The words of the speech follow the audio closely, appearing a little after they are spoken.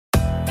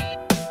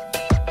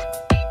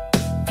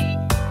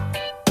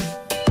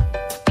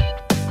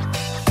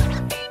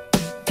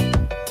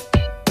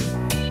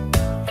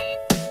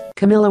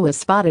Camilla was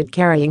spotted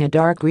carrying a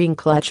dark green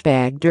clutch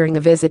bag during a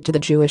visit to the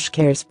Jewish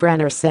Care's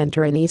Brenner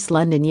Centre in East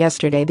London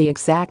yesterday, the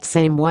exact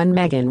same one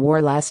Meghan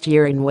wore last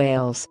year in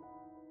Wales.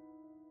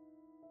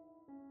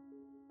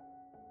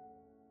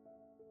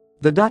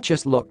 The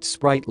Duchess looked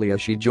sprightly as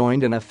she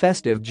joined in a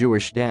festive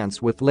Jewish dance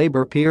with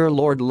Labour peer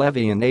Lord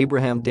Levy and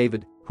Abraham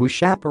David, who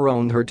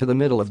chaperoned her to the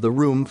middle of the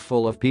room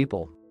full of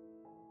people.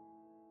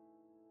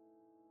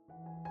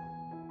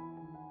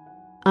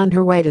 On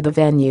her way to the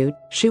venue,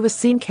 she was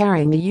seen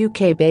carrying the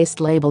UK-based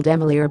label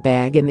DeMellier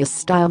bag in this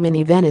style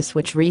mini Venice,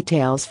 which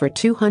retails for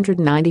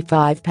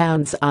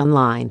 £295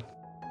 online.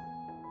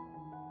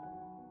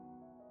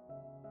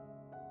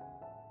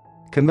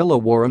 Camilla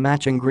wore a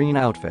matching green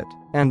outfit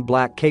and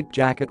black cape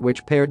jacket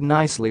which paired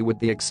nicely with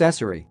the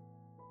accessory.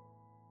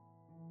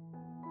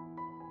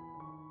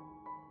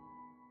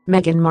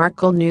 Meghan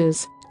Markle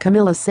news: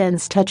 Camilla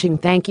sends touching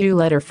thank you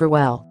letter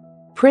farewell.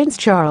 Prince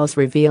Charles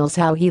reveals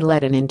how he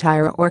led an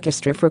entire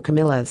orchestra for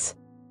Camilla's.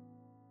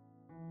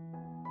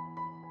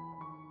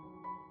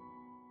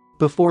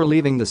 Before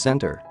leaving the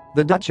centre,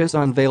 the Duchess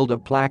unveiled a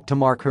plaque to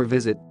mark her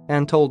visit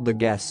and told the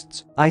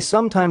guests, "I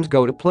sometimes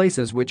go to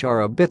places which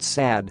are a bit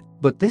sad,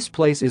 but this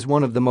place is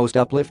one of the most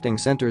uplifting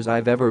centres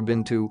I've ever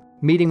been to.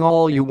 Meeting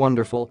all you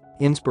wonderful,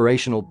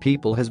 inspirational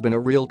people has been a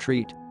real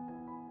treat."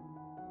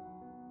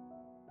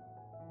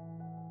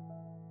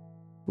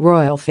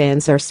 Royal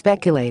fans are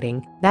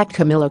speculating that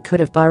Camilla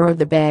could have borrowed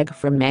the bag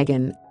from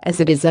Meghan,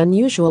 as it is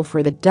unusual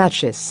for the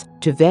Duchess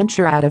to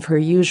venture out of her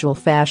usual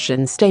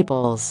fashion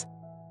staples.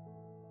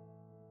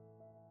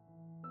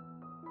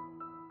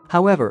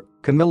 However,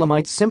 Camilla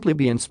might simply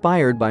be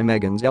inspired by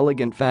Meghan's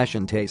elegant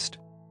fashion taste.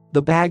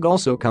 The bag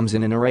also comes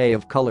in an array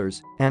of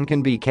colors and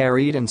can be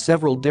carried in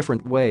several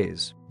different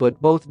ways,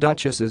 but both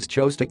Duchesses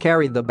chose to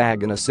carry the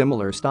bag in a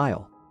similar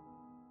style.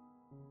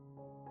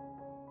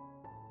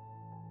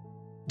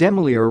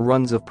 DeMellier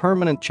runs a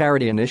permanent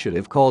charity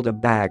initiative called A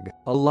Bag,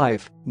 A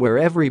Life, where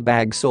every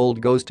bag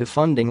sold goes to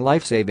funding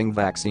life-saving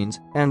vaccines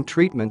and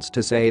treatments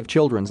to save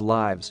children's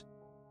lives.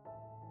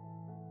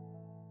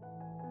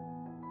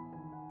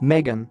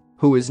 Meghan,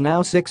 who is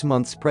now 6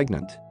 months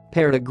pregnant,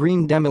 paired a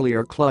green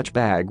DeMellier clutch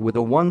bag with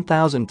a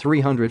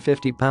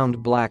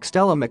 1,350-pound black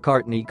Stella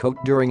McCartney coat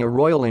during a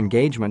royal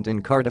engagement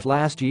in Cardiff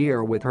last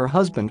year with her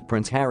husband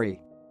Prince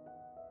Harry.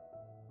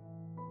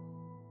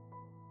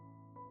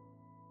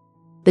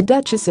 The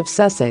Duchess of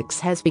Sussex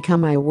has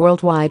become a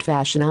worldwide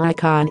fashion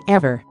icon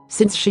ever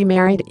since she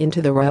married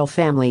into the royal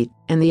family,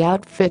 and the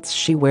outfits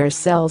she wears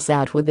sells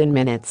out within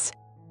minutes.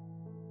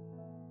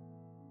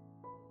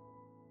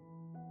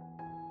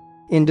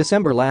 In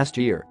December last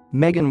year,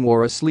 Meghan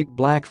wore a sleek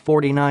black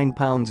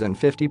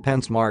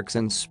 £49.50 Marks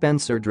and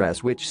Spencer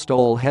dress which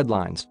stole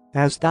headlines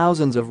as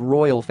thousands of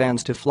royal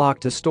fans to flock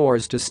to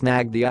stores to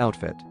snag the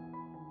outfit.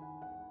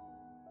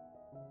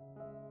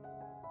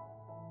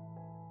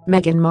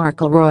 Meghan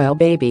Markle royal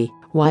baby: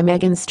 why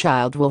Meghan's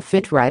child will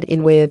fit right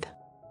in with.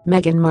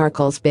 Meghan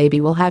Markle's baby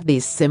will have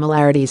these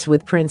similarities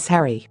with Prince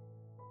Harry.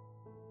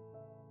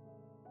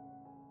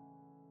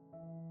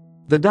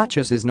 The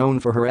Duchess is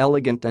known for her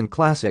elegant and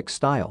classic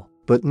style,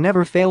 but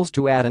never fails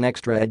to add an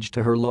extra edge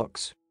to her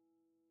looks.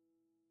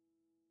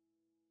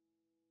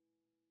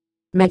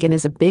 Meghan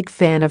is a big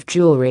fan of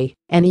jewellery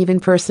and even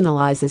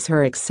personalizes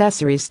her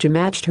accessories to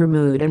match her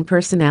mood and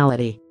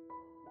personality.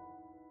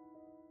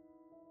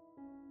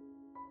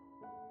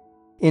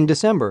 In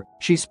December,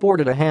 she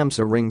sported a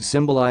hamsa ring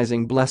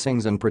symbolizing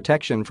blessings and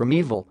protection from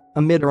evil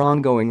amid her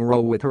ongoing row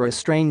with her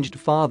estranged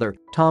father,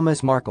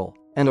 Thomas Markle,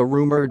 and a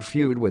rumored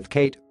feud with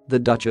Kate, the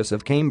Duchess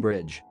of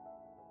Cambridge.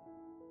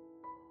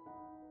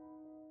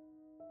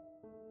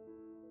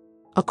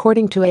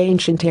 According to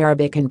ancient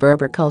Arabic and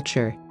Berber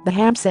culture, the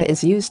hamsa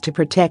is used to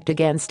protect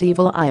against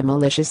evil eye, a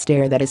malicious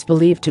stare that is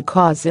believed to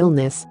cause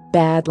illness,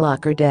 bad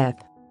luck or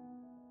death.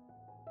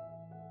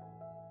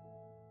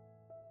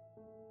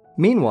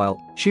 Meanwhile,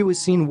 she was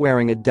seen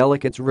wearing a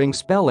delicate ring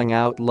spelling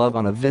out love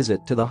on a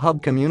visit to the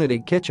Hubb Community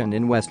Kitchen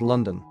in West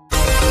London.